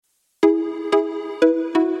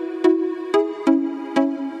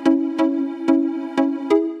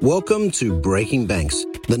Welcome to Breaking Banks,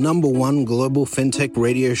 the #1 global fintech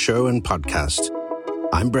radio show and podcast.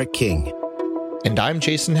 I'm Brett King. And I'm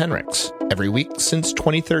Jason Henricks. Every week since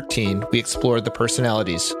 2013, we explore the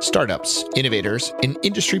personalities, startups, innovators, and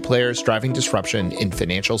industry players driving disruption in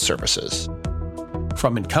financial services.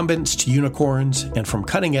 From incumbents to unicorns, and from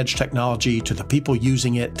cutting-edge technology to the people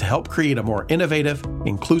using it to help create a more innovative,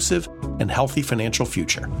 inclusive, and healthy financial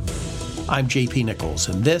future. I'm JP Nichols,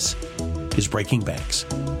 and this is Breaking Banks.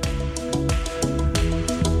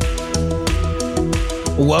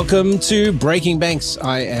 Welcome to Breaking Banks.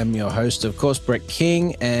 I am your host, of course, Brett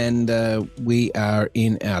King, and we are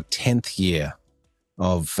in our 10th year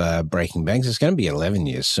of Breaking Banks. It's going to be 11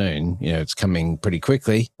 years soon. You know, it's coming pretty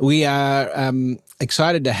quickly. We are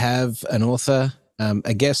excited to have an author,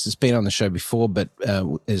 a guest that's been on the show before, but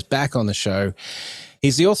is back on the show.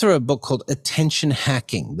 He's the author of a book called Attention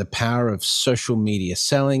Hacking, The Power of Social Media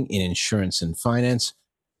Selling in Insurance and Finance.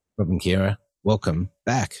 Robin Kira, welcome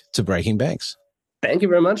back to Breaking Banks. Thank you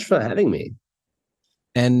very much for having me.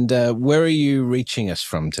 And where are you reaching us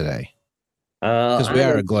from today? Because we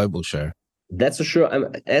are a global show. That's for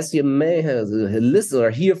sure. As you may have listened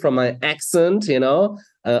or hear from my accent,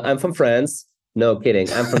 I'm from France. No kidding.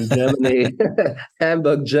 I'm from Germany,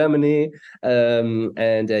 Hamburg, Germany. We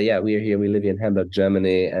are here. We live in Hamburg,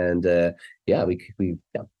 Germany. And we.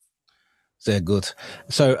 They're good.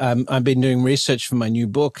 So I've been doing research for my new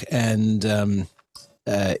book, and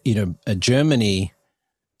Germany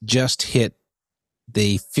just hit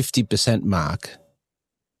the 50% mark,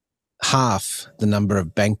 half the number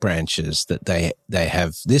of bank branches that they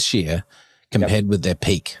have this year compared with their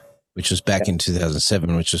peak, which was back in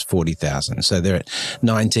 2007, which was 40,000. So they're at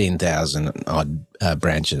 19,000 odd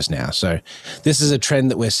branches now. So this is a trend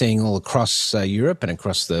that we're seeing all across Europe and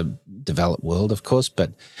across the developed world, of course.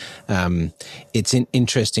 But it's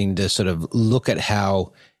interesting to sort of look at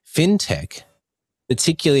how fintech,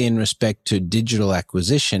 particularly in respect to digital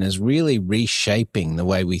acquisition, is really reshaping the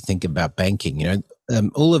way we think about banking.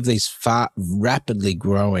 All of these rapidly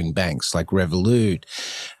growing banks like Revolut,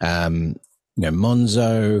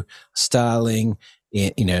 Monzo, Starling,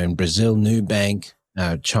 in Brazil, Nubank,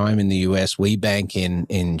 Chime in the US, WeBank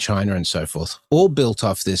in China, and so forth, all built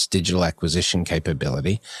off this digital acquisition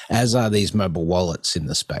capability, as are these mobile wallets in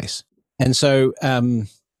the space. And so,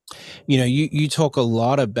 you talk a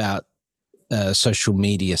lot about social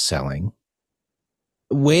media selling.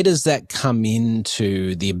 Where does that come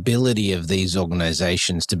into the ability of these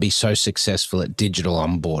organizations to be so successful at digital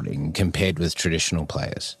onboarding compared with traditional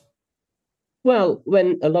players? Well,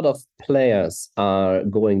 when a lot of players are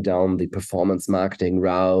going down the performance marketing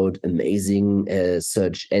route, amazing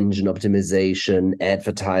search engine optimization,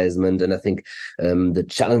 advertisement, and I think the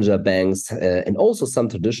challenger banks and also some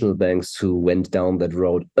traditional banks who went down that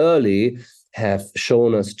road early have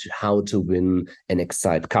shown us how to win and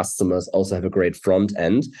excite customers, also have a great front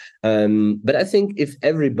end. But I think if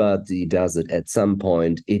everybody does it at some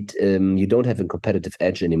point, you don't have a competitive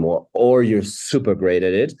edge anymore, or you're super great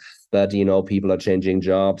at it. But, people are changing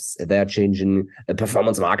jobs, they're changing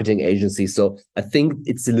performance marketing agencies. So I think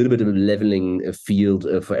it's a little bit of a leveling field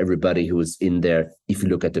for everybody who is in there, if you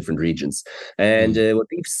look at different regions. And what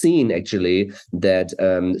we've seen, actually, that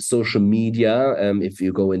social media, if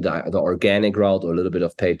you go in the organic route or a little bit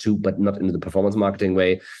of pay too, but not in the performance marketing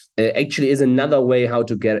way, actually is another way how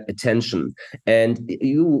to get attention. And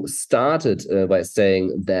you started by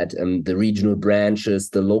saying that the regional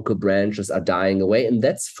branches, the local branches are dying away, and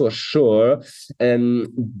that's for sure.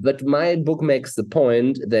 But my book makes the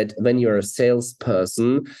point that when you're a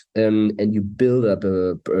salesperson and you build up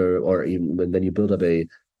when you build up a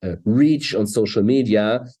reach on social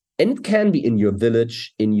media, and it can be in your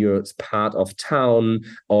village, in your part of town,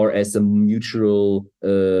 or as a mutual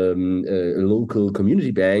local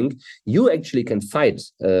community bank, you actually can fight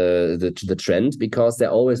the trend, because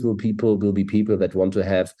there always will be people that want to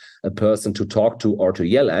have a person to talk to or to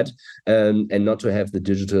yell at, and not to have the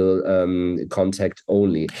digital contact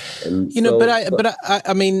only.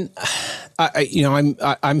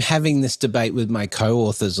 I'm having this debate with my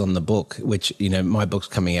co-authors on the book, which, my book's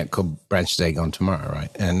coming out called Branch Today Gone Tomorrow, right?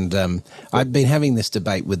 And I've been having this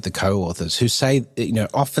debate with the co-authors who say,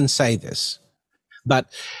 often say this,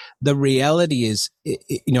 but the reality is,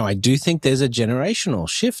 I do think there's a generational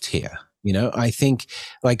shift here. I think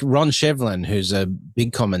like Ron Shevlin, who's a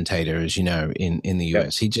big commentator, as you know, in the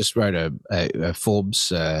US, he just wrote a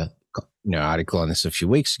Forbes article on this a few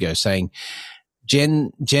weeks ago saying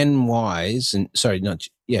Gen Ys and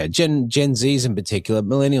Gen Zs in particular,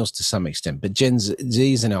 millennials to some extent, but Gen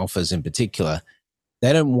Zs and alphas in particular,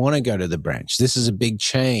 they don't want to go to the branch. This is a big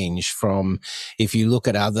change from, if you look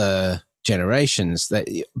at other generations, that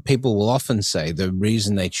people will often say the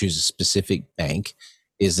reason they choose a specific bank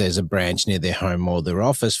is there's a branch near their home or their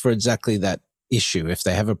office for exactly that issue. If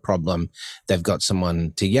they have a problem, they've got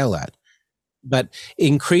someone to yell at. But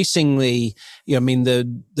increasingly,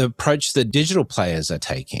 the approach the digital players are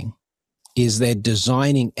taking is they're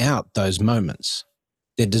designing out those moments.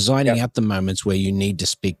 They're designing out the moments where you need to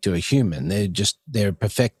speak to a human. They're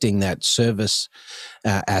perfecting that service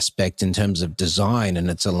aspect in terms of design and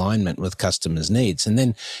its alignment with customers' needs. And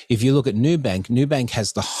then if you look at Nubank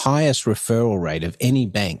has the highest referral rate of any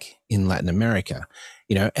bank in Latin America,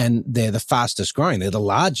 and they're the fastest growing. They're the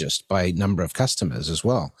largest by number of customers as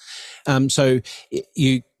well. So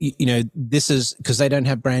this is because they don't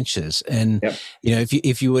have branches. And,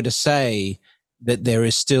 if you were to say that there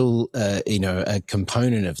is still, a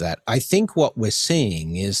component of that, I think what we're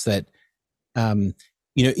seeing is that,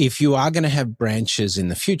 if you are going to have branches in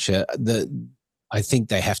the future, I think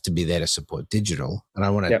they have to be there to support digital. And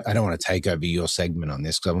I don't want to take over your segment on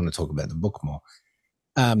this because I want to talk about the book more.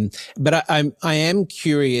 But I am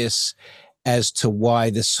curious as to why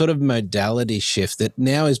this sort of modality shift that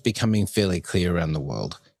now is becoming fairly clear around the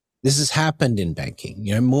world. This has happened in banking.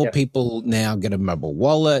 More people now get a mobile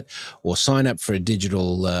wallet or sign up for a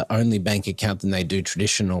digital only bank account than they do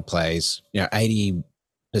traditional plays. 80%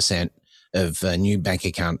 of new bank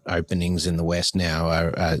account openings in the West now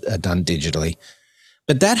are done digitally.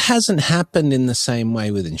 But that hasn't happened in the same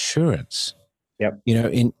way with insurance. Yep.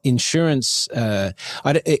 In insurance,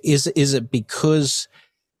 is it because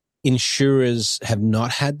insurers have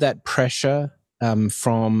not had that pressure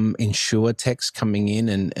from insurtechs coming in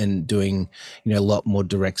and doing, a lot more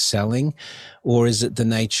direct selling, or is it the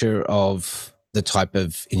nature of the type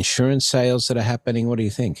of insurance sales that are happening? What do you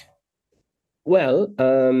think? Well,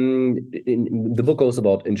 the book goes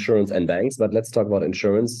about insurance and banks, but let's talk about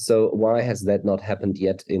insurance. So why has that not happened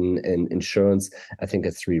yet in insurance? I think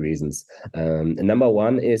there's three reasons. Number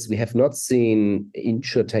one is we have not seen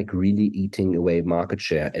insurtech really eating away market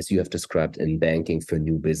share, as you have described in banking for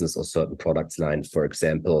new business or certain products line, for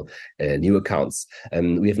example, new accounts.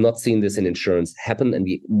 We have not seen this in insurance happen, and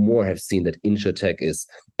we more have seen that insurtech is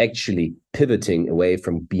actually pivoting away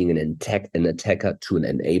from being an attacker to an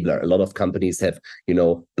enabler. A lot of companies have,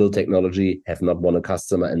 built technology, have not won a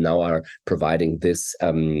customer, and now are providing this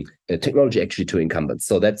technology actually to incumbents.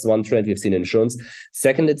 So that's one trend we've seen in insurance.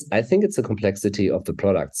 Second, I think it's the complexity of the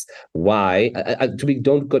products. Why?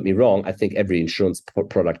 Don't get me wrong, I think every insurance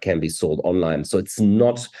product can be sold online. So it's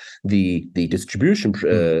not the distribution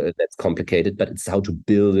that's complicated, but it's how to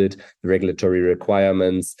build it, regulatory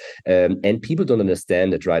requirements, and people don't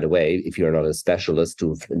understand it right away. If you're not a specialist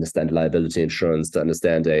to understand liability insurance, to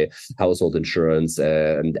understand a household insurance,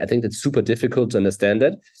 and I think that's super difficult to understand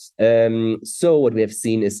that. So what we have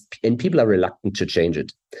seen is, and people are reluctant to change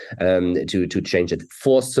it, to change it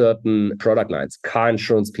for certain product lines. Car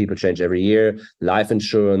insurance, people change every year. Life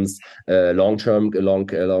insurance, long-term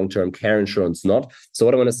care insurance, not. So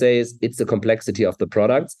what I want to say is it's the complexity of the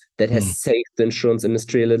products that has saved the insurance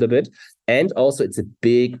industry a little bit. And also, it's a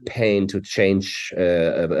big pain to change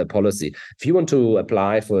a policy. If you want to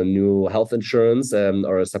apply for a new health insurance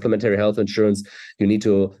or a supplementary health insurance, you need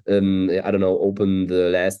to, open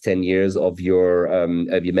the last 10 years of your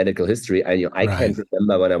medical history. And I can't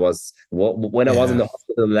remember when I was in the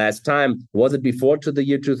hospital the last time. Was it before to the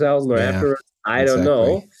year 2000 or after? I don't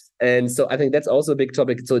know. And so I think that's also a big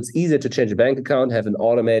topic. So it's easier to change a bank account, have an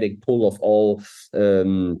automatic pull of all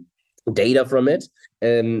data from it.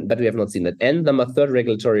 But we have not seen that. And number third,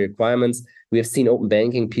 regulatory requirements. We have seen open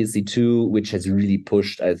banking, PSD2, which has really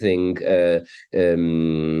pushed, I think, open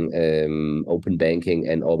banking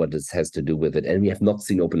and all what this has to do with it. And we have not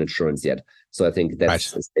seen open insurance yet. So I think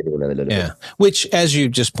that's a little bit. Which, as you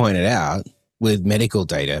just pointed out, with medical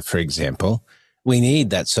data, for example, we need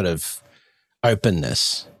that sort of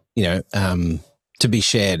openness, to be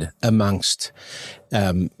shared amongst,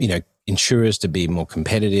 insurers to be more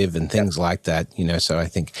competitive and things like that, so I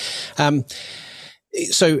think,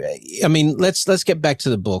 let's get back to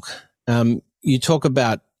the book. You talk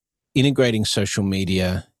about integrating social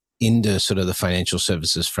media into sort of the financial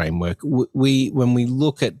services framework. When we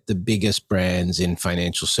look at the biggest brands in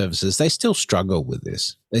financial services, they still struggle with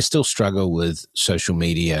this. They still struggle with social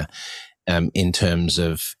media in terms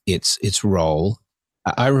of its role.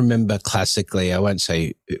 I remember classically, I won't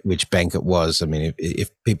say which bank it was. I mean, if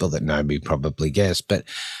people that know me probably guess, but,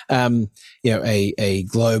 a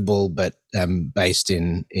global, but based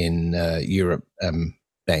in Europe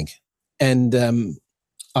bank. And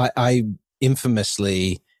I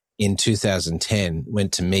infamously in 2010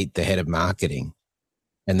 went to meet the head of marketing.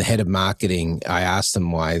 And the head of marketing, I asked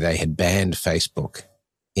them why they had banned Facebook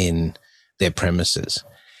in their premises.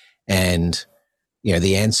 And,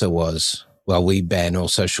 the answer was, well, we ban all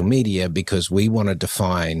social media because we want to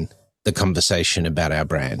define the conversation about our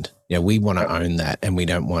brand. We want to own that, and we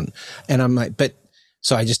don't want, and I'm like,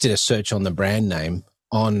 so I just did a search on the brand name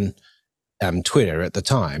on Twitter at the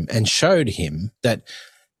time and showed him that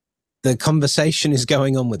the conversation is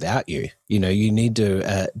going on without you. You need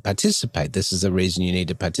to participate. This is the reason you need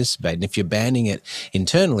to participate. And if you're banning it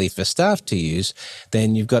internally for staff to use,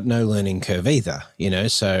 then you've got no learning curve either.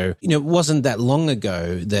 So, it wasn't that long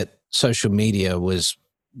ago that social media was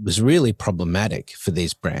really problematic for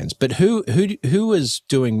these brands. But who was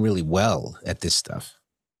doing really well at this stuff?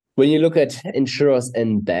 When you look at insurers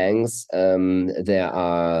and banks, there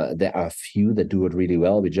are a few that do it really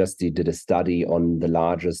well. We just did a study on the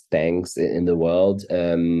largest banks in the world.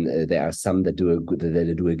 There are some that do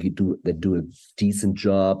a decent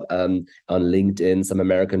job on LinkedIn. Some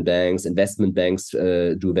American banks, investment banks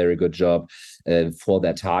do a very good job for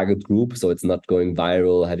their target group. So it's not going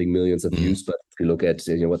viral, having millions of views. But if you look at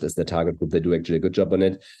what is the target group, they do actually a good job on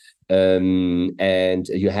it. And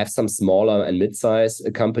you have some smaller and mid-sized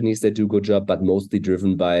companies that do a good job, but mostly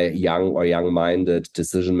driven by young or young-minded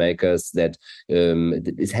decision makers that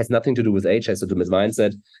it has nothing to do with age, has to do with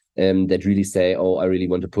mindset, that really say, oh, I really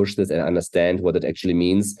want to push this and understand what it actually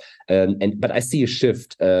means. But I see a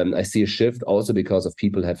shift. I see a shift also because of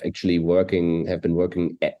people have been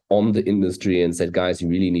working on the industry and said, guys, you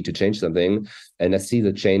really need to change something. And I see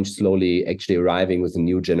the change slowly actually arriving with a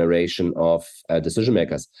new generation of decision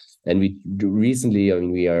makers. And we recently, I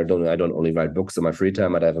don't only write books in my free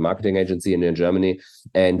time, but I have a marketing agency in Germany.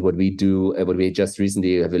 And what we just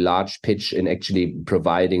recently have a large pitch in actually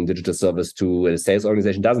providing digital service to a sales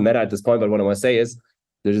organization. Doesn't matter at this point, but what I want to say is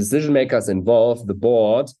the decision makers involved, the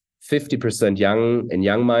board, 50% young and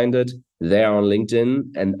young-minded, they're on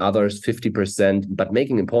LinkedIn, and others 50%, but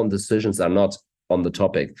making important decisions are not on the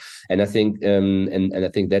topic. And I think I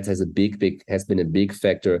think that has been a big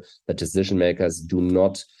factor that decision makers do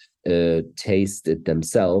not taste it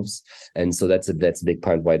themselves, and so that's a big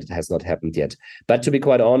point why it has not happened yet. But to be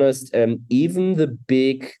quite honest, even the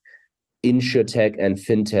big insurtech and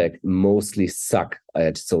fintech mostly suck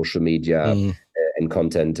at social media and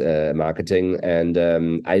content marketing, and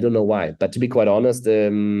I don't know why. But to be quite honest,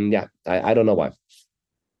 I don't know why.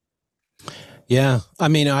 Yeah,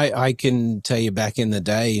 I can tell you back in the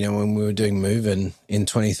day, when we were doing Movin' in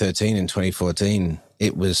 2013 and 2014,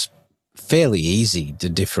 it was fairly easy to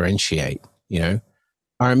differentiate. I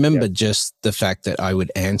remember just the fact that I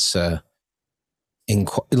would answer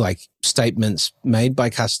statements made by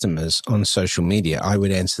customers on social media. I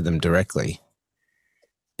would answer them directly,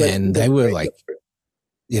 and they were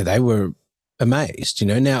they were amazed.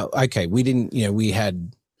 Now, okay, we didn't. We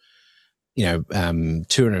had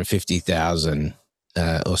 250,000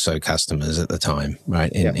 or so customers at the time,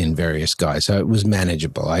 right? In various guys. So it was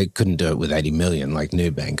manageable. I couldn't do it with 80 million like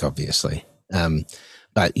Nubank, obviously.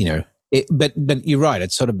 But you're right.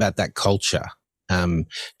 It's sort of about that culture.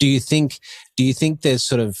 Do you think there's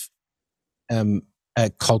sort of a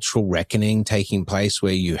cultural reckoning taking place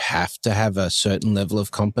where you have to have a certain level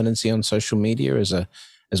of competency on social media as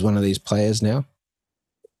one of these players now?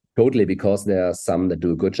 Totally, because there are some that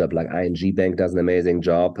do a good job, like ING Bank does an amazing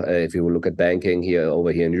job. If you look at banking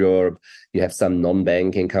over here in Europe, you have some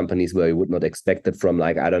non-banking companies where you would not expect it from,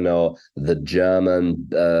 like, I don't know, the German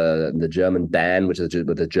Bahn, which is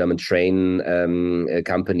the German train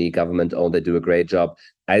company, government-owned. They do a great job.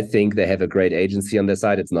 I think they have a great agency on their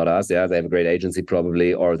side. It's not us. Yeah, they have a great agency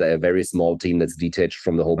probably, or they're a very small team that's detached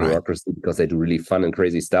from the whole bureaucracy because they do really fun and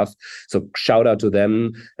crazy stuff. So shout out to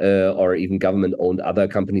them, or even government-owned other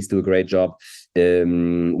companies do a great job,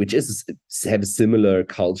 which have a similar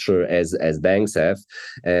culture as banks have.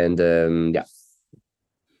 And All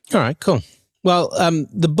right, cool. Well,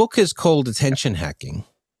 the book is called Attention Hacking.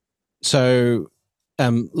 So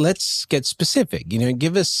let's get specific.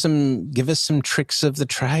 Give us some tricks of the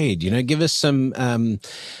trade. Give us some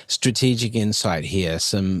strategic insight here.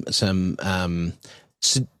 Some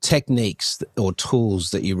techniques or tools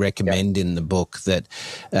that you recommend in the book that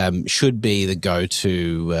should be the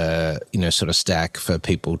go-to sort of stack for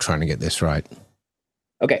people trying to get this right.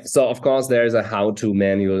 Okay, so of course there is a how-to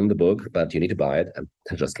manual in the book, but you need to buy it.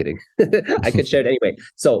 Just kidding. I can share it anyway.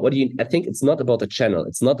 So I think it's not about the channel.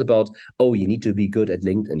 It's not about, you need to be good at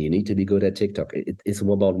LinkedIn. You need to be good at TikTok. It's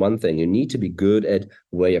about one thing. You need to be good at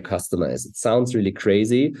where your customer is. It sounds really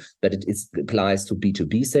crazy, but it applies to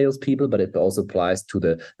B2B salespeople, but it also applies to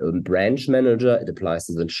the branch manager. It applies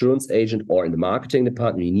to the insurance agent or in the marketing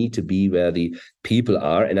department. You need to be where the people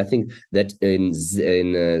are. And I think that in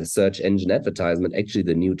search engine advertisement, actually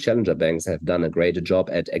the new challenger banks have done a greater job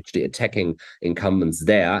at actually attacking incumbents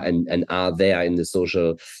there and are there in the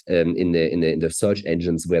social in the search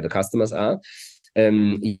engines where the customers are.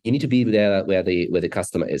 You need to be there where the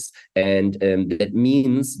customer is, and that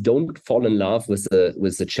means don't fall in love with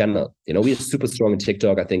the channel. We are super strong in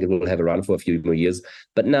TikTok. I think it will have a run for a few more years,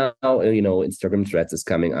 but now Instagram Threads is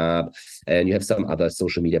coming up, and you have some other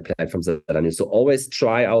social media platforms that are new. So always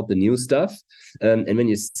try out the new stuff, and when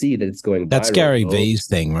you see that it's going viral, that's Gary V's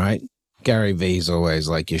thing, right? Gary V's always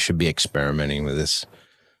like, you should be experimenting with this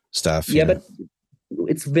stuff. Yeah, but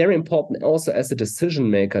it's very important also as a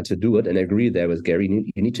decision maker to do it. And I agree there with Gary.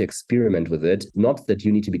 You need to experiment with it. Not that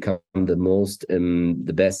you need to become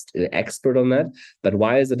the best expert on that, but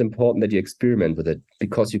why is it important that you experiment with it?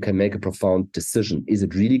 Because you can make a profound decision. Is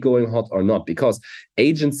it really going hot or not? Because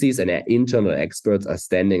agencies and internal experts are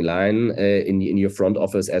standing line in your front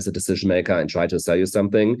office as a decision maker and try to sell you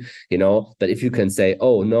something, But if you can say,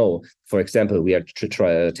 oh no, for example, we are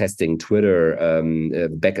testing Twitter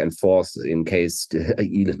back and forth in case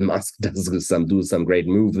Elon Musk does some great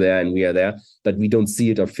move there and we are there, but we don't see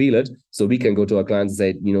it or feel it. So we can go to our clients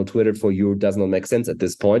and say, Twitter for you does not make sense at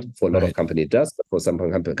this point. For a lot of companies it does, but for some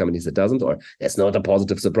companies it doesn't, or it's not a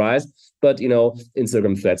positive surprise. But,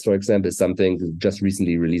 Instagram Threads, for example, is something just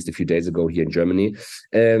recently released a few days ago here in Germany.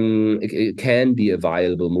 It can be a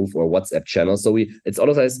viable move, or WhatsApp channel. So it's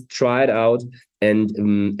always try it out.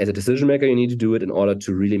 And as a decision maker, you need to do it in order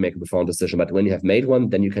to really make a profound decision. But when you have made one,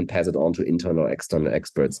 then you can pass it on to internal or external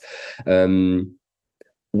experts.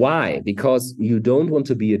 Why? Because you don't want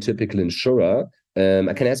to be a typical insurer.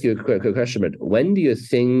 I can ask you a quick question, but when do you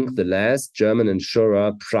think the last German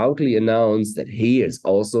insurer proudly announced that he is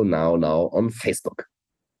also now on Facebook?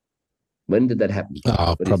 When did that happen?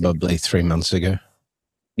 Probably 3 months ago.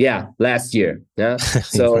 Yeah, last year. Yeah.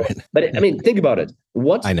 So, right. But I mean, think about it.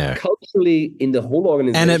 What I know culturally in the whole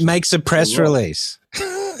organization, and it makes a press release.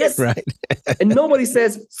 Yes, right. And nobody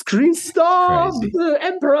says, "Screen stop! Crazy. The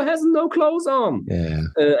emperor has no clothes on." Yeah.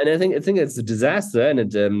 And I think it's a disaster, and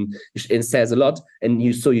it says a lot. And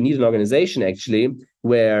you need an organization actually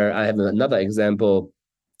where I have another example.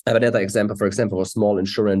 For example, a small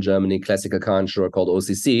insurer in Germany, classical car insurer called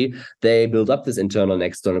OCC. They built up this internal and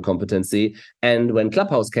external competency. And when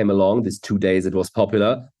Clubhouse came along, these 2 days it was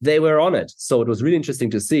popular, they were on it. So it was really interesting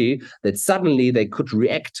to see that suddenly they could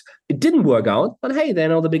react. It didn't work out, but hey, they're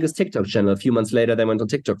now the biggest TikTok channel. A few months later, they went on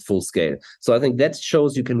TikTok full scale. So I think that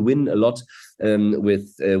shows you can win a lot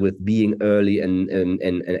with being early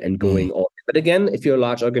and going on. But again, if you're a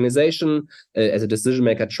large organization, as a decision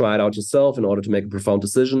maker, try it out yourself in order to make a profound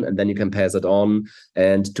decision, and then you can pass it on.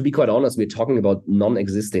 And to be quite honest, we're talking about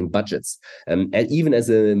non-existing budgets. And even as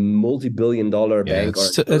a multi-billion-dollar bank,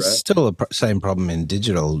 it's still the same problem in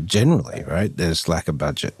digital generally, right? There's lack of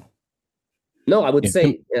budget. No, I would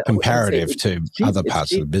say comparative to other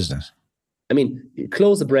parts of the business. I mean,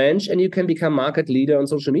 close a branch and you can become market leader on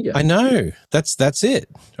social media. I know. That's it,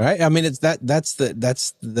 right? I mean, that's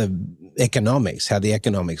the economics, how the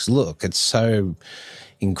economics look. It's so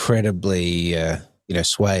incredibly,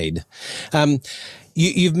 swayed.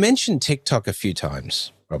 You've mentioned TikTok a few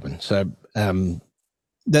times, Robin. So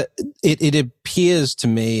that it appears to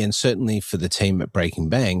me, and certainly for the team at Breaking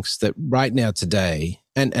Banks, that right now today,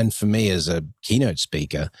 and for me as a keynote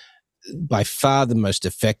speaker, by far the most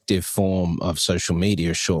effective form of social media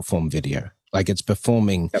is short form video. Like it's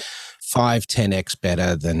performing 5-10x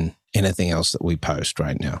better than anything else that we post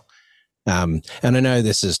right now. And I know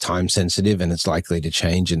this is time sensitive and it's likely to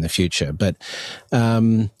change in the future, but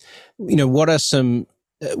what are some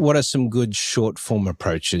good short form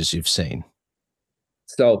approaches you've seen?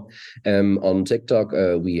 So on TikTok,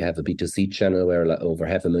 we have a B2C channel where over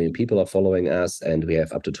 500,000 people are following us, and we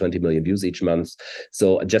have up to 20 million views each month.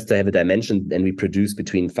 So just to have a dimension, and we produce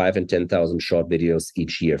between 5,000 and 10,000 short videos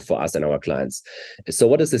each year for us and our clients. So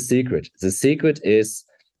what is the secret? The secret is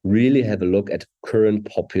really have a look at current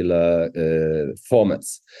popular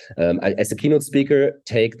formats. As a keynote speaker,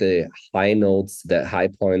 take the high notes, the high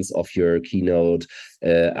points of your keynote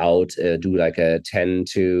out, do like a 10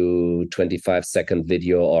 to 25 second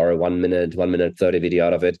video or 1 minute 30 video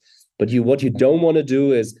out of it. But what you don't want to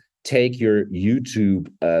do is take your YouTube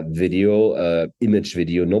image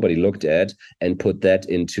video nobody looked at and put that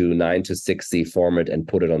into 9:60 format and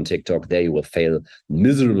put it on TikTok, there you will fail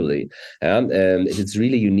miserably. It's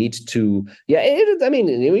really, you need to,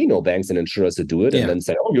 banks and insurers to do it and then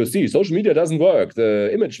say, oh, you see, social media doesn't work.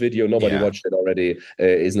 The image video, nobody watched it already,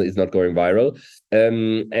 is not going viral.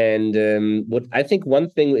 What I think one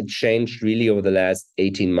thing that changed really over the last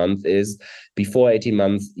 18 months is, before 18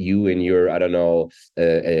 months, you in your,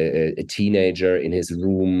 a teenager in his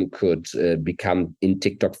room could become in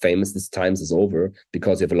TikTok famous. This time is over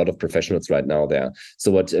because you have a lot of professionals right now there.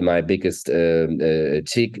 So what my biggest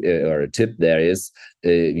tip there is,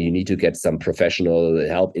 you need to get some professional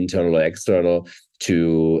help, internal or external,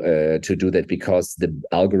 to do that, because the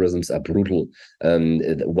algorithms are brutal.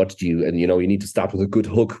 You need to start with a good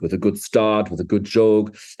hook, with a good start, with a good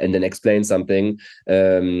joke, and then explain something.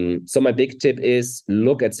 So my big tip is,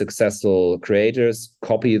 look at successful creators,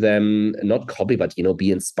 copy them, not copy, but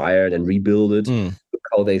be inspired and rebuild it. Look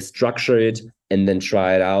how they structure it, and then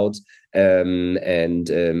try it out. And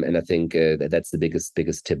I think that's the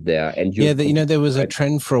biggest tip there. And there was a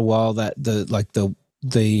trend for a while that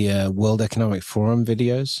the World Economic Forum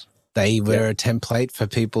videos, they were a template for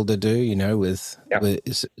people to do, with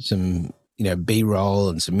some, B-roll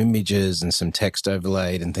and some images and some text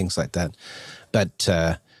overlaid and things like that. But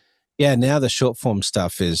now the short form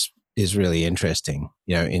stuff is really interesting,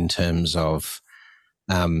 in terms of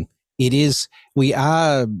we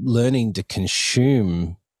are learning to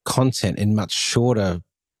consume content in much shorter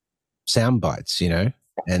sound bites,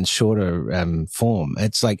 and shorter form.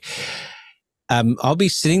 It's like, I'll be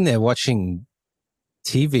sitting there watching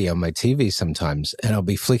TV on my TV sometimes, and I'll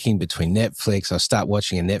be flicking between Netflix. I'll start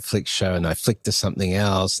watching a Netflix show and I flick to something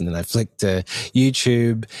else, and then I flick to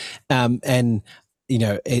YouTube.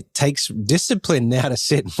 It takes discipline now to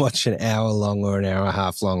sit and watch an hour long or an hour and a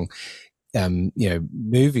half long,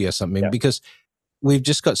 movie or something, because we've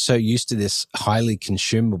just got so used to this highly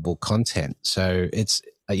consumable content. So it's,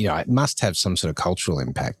 it must have some sort of cultural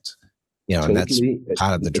impact. And that's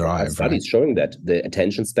part of the drive. Studies showing that the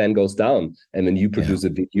attention span goes down. And when you produce a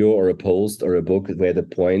video or a post or a book where the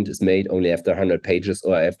point is made only after 100 pages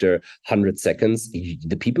or after 100 seconds,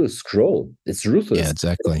 the people scroll. It's ruthless. Yeah,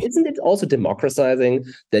 exactly. Isn't it also democratizing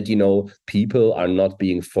that, people are not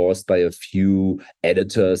being forced by a few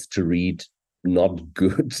editors to read not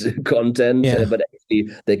good content, but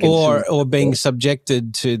actually they can or being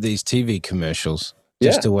subjected to these TV commercials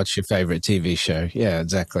just to watch your favorite TV show. Yeah,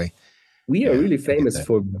 exactly. We are really famous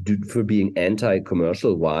for being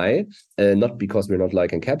anti-commercial. Why? Not because we're not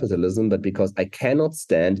liking capitalism, but because I cannot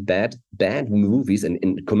stand bad movies,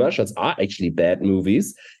 and commercials are actually bad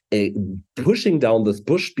movies, being pushed down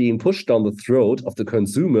the throat of the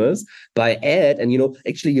consumers by ad. And you're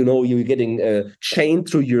getting chained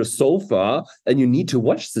through your sofa, and you need to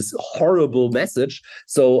watch this horrible message.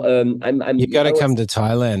 So you got to come to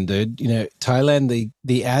Thailand, dude. Thailand,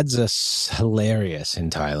 the ads are hilarious in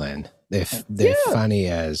Thailand. They're funny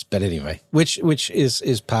as, but anyway, which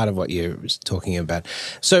is part of what you're talking about.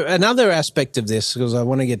 So another aspect of this, because I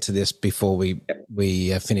want to get to this before we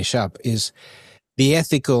finish up, is the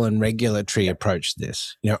ethical and regulatory approach to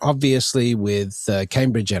this. Obviously with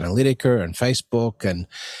Cambridge Analytica and Facebook, and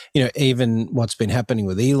even what's been happening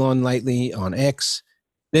with Elon lately on X,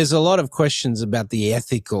 there's a lot of questions about the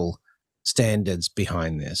ethical standards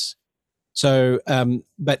behind this. So,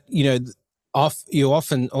 but you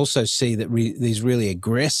often also see that these really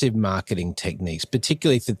aggressive marketing techniques,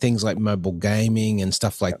 particularly for things like mobile gaming and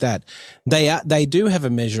stuff like that, they do have a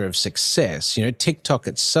measure of success. TikTok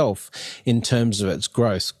itself, in terms of its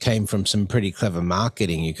growth, came from some pretty clever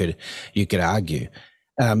marketing, you could argue.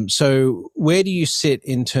 So where do you sit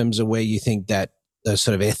in terms of where you think that those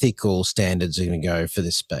sort of ethical standards are going to go for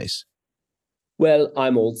this space? Well,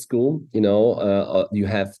 I'm old school. You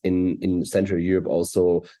have in Central Europe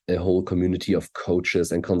also a whole community of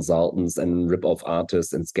coaches and consultants and rip-off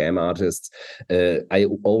artists and scam artists. I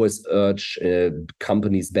always urge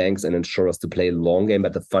companies, banks, and insurers to play long game.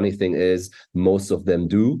 But the funny thing is, most of them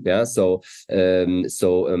do. Yeah. So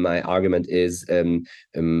my argument is,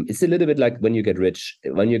 it's a little bit like when you get rich.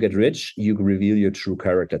 When you get rich, you reveal your true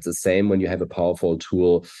character. It's the same when you have a powerful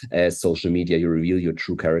tool as social media. You reveal your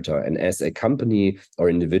true character. And as a company or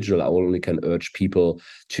individual, I only can urge people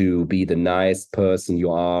to be the nice person you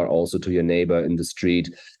are, also to your neighbor in the street.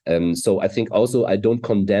 So I think also I don't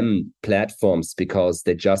condemn platforms because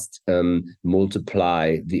they just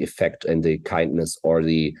multiply the effect and the kindness or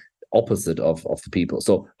the opposite of the people.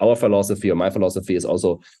 So our philosophy, or my philosophy, is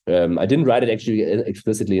also, I didn't write it actually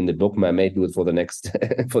explicitly in the book. I may do it for the next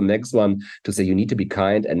for the next one, to say you need to be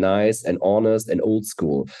kind and nice and honest and old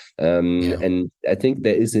school. And I think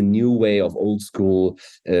there is a new way of old school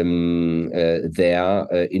in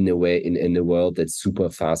a way in a world that's super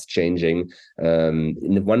fast changing.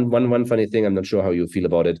 One funny thing, I'm not sure how you feel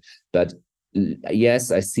about it, but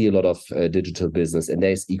yes, I see a lot of digital business, and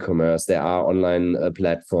there's e-commerce, there are online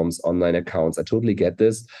platforms, online accounts. I totally get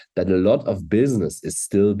this, but a lot of business is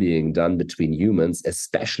still being done between humans,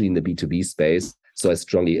 especially in the B2B space. So I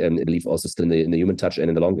strongly believe also still in the human touch and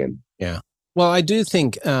in the long game. Yeah. Well, I do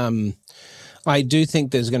think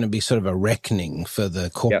there's going to be sort of a reckoning for the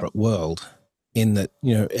corporate world, in that,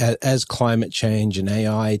 as climate change and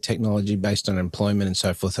AI technology based on employment and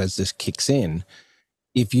so forth, as this kicks in,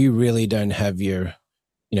 if you really don't have your,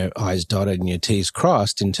 I's dotted and your T's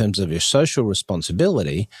crossed in terms of your social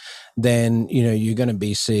responsibility, then, you're going to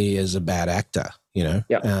be seen as a bad actor,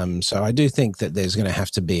 So I do think that there's going to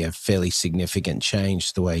have to be a fairly significant change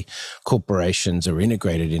to the way corporations are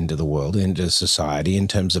integrated into the world, into society in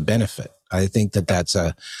terms of benefit. I think that that's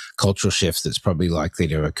a cultural shift that's probably likely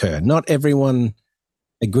to occur. Not everyone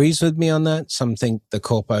agrees with me on that. Some think the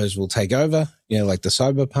corpos will take over, like the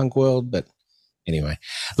cyberpunk world. But anyway,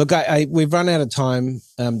 look, we've run out of time,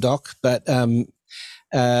 Doc, but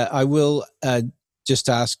I will just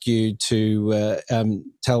ask you to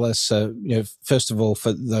tell us, first of all,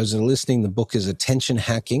 for those that are listening, the book is Attention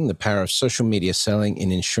Hacking, The Power of Social Media Selling in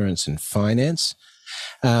Insurance and Finance.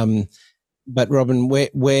 But Robin,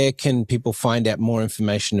 where can people find out more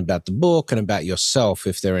information about the book and about yourself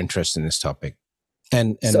if they're interested in this topic?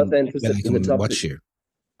 And so where they can watch you?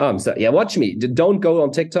 So watch me. Don't go on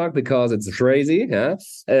TikTok because it's crazy,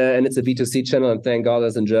 and it's a B2C channel, and thank God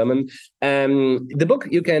it's in German. The book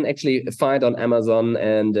you can actually find on Amazon,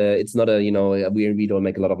 and it's not we don't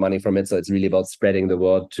make a lot of money from it, so it's really about spreading the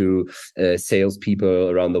word to salespeople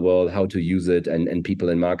around the world, how to use it, and people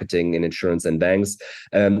in marketing and insurance and banks.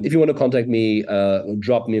 If you want to contact me,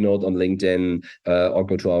 drop me a note on LinkedIn, or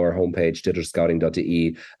go to our homepage,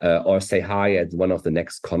 digitalscouting.de, or say hi at one of the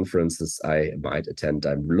next conferences I might attend.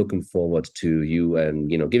 I'm looking forward to you and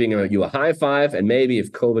giving you a high five, and maybe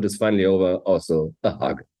if COVID is finally over, also a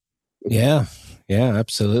hug. Yeah,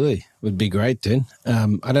 absolutely. Would be great, dude.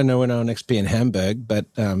 I don't know when I'll next be in Hamburg, but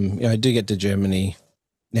I do get to Germany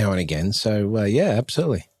now and again. So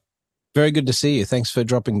absolutely. Very good to see you. Thanks for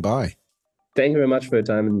dropping by. Thank you very much for your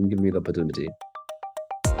time and giving me the opportunity.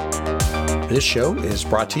 This show is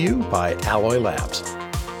brought to you by Alloy Labs.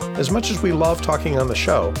 As much as we love talking on the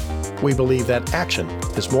show, we believe that action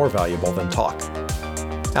is more valuable than talk.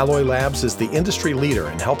 Alloy Labs is the industry leader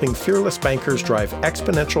in helping fearless bankers drive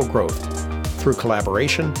exponential growth through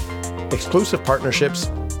collaboration, exclusive partnerships,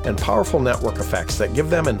 and powerful network effects that give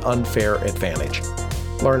them an unfair advantage.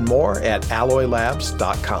 Learn more at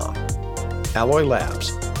alloylabs.com. Alloy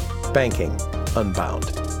Labs, banking unbound.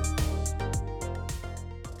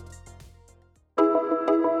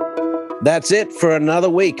 That's it for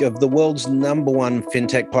another week of the world's #1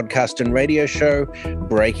 fintech podcast and radio show,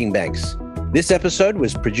 Breaking Banks. This episode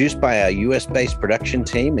was produced by our US-based production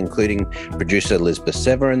team, including producer Lisbeth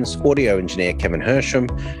Severance, audio engineer Kevin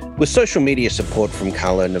Hersham, with social media support from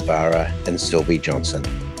Carlo Navarra and Sylvie Johnson.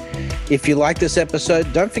 If you like this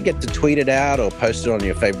episode, don't forget to tweet it out or post it on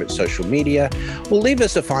your favorite social media, or leave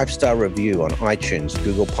us a 5-star review on iTunes,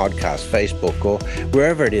 Google Podcasts, Facebook, or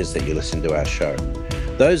wherever it is that you listen to our show.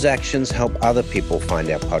 Those actions help other people find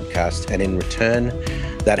our podcast, and in return,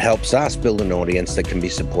 that helps us build an audience that can be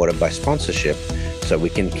supported by sponsorship so we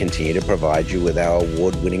can continue to provide you with our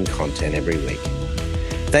award-winning content every week.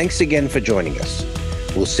 Thanks again for joining us.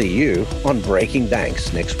 We'll see you on Breaking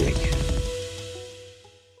Banks next week.